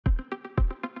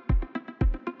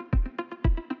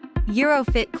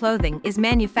Eurofit Clothing is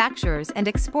manufacturers and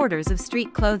exporters of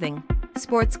street clothing,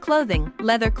 sports clothing,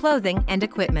 leather clothing, and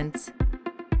equipments.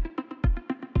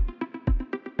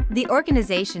 The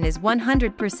organization is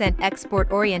 100%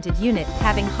 export-oriented unit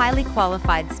having highly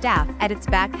qualified staff at its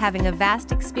back, having a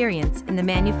vast experience in the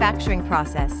manufacturing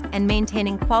process and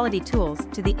maintaining quality tools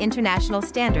to the international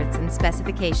standards and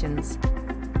specifications.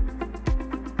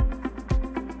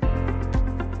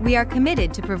 We are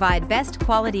committed to provide best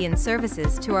quality and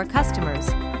services to our customers.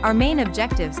 Our main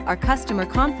objectives are customer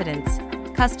confidence,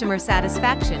 customer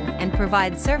satisfaction, and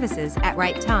provide services at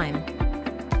right time.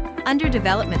 Under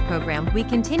development program, we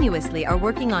continuously are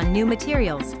working on new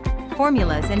materials,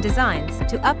 formulas, and designs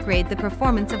to upgrade the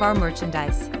performance of our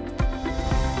merchandise.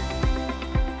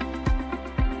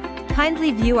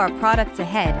 Kindly view our products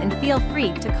ahead and feel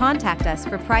free to contact us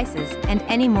for prices and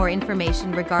any more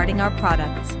information regarding our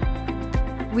products.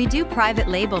 We do private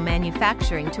label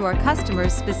manufacturing to our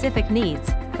customers' specific needs.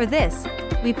 For this,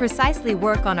 we precisely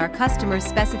work on our customers'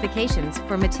 specifications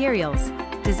for materials,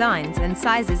 designs, and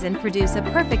sizes and produce a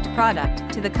perfect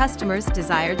product to the customer's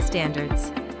desired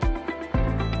standards.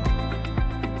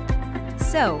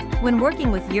 So, when working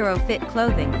with Eurofit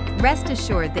Clothing, rest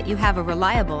assured that you have a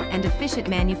reliable and efficient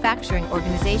manufacturing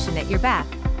organization at your back.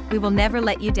 We will never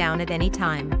let you down at any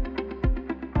time.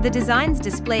 The designs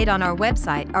displayed on our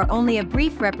website are only a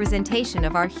brief representation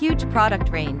of our huge product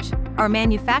range. Our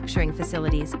manufacturing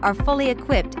facilities are fully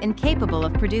equipped and capable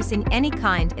of producing any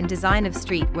kind and design of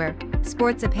streetwear,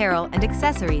 sports apparel, and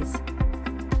accessories.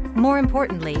 More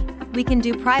importantly, we can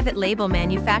do private label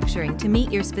manufacturing to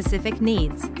meet your specific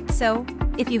needs. So,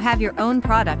 if you have your own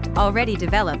product already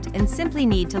developed and simply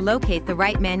need to locate the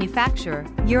right manufacturer,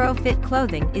 Eurofit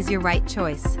Clothing is your right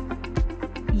choice.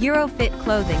 Eurofit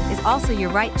Clothing is also your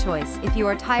right choice if you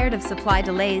are tired of supply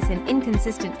delays and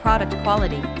inconsistent product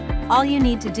quality. All you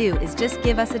need to do is just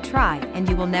give us a try and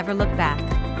you will never look back.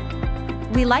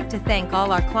 We like to thank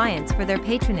all our clients for their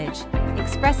patronage,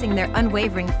 expressing their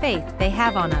unwavering faith they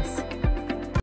have on us.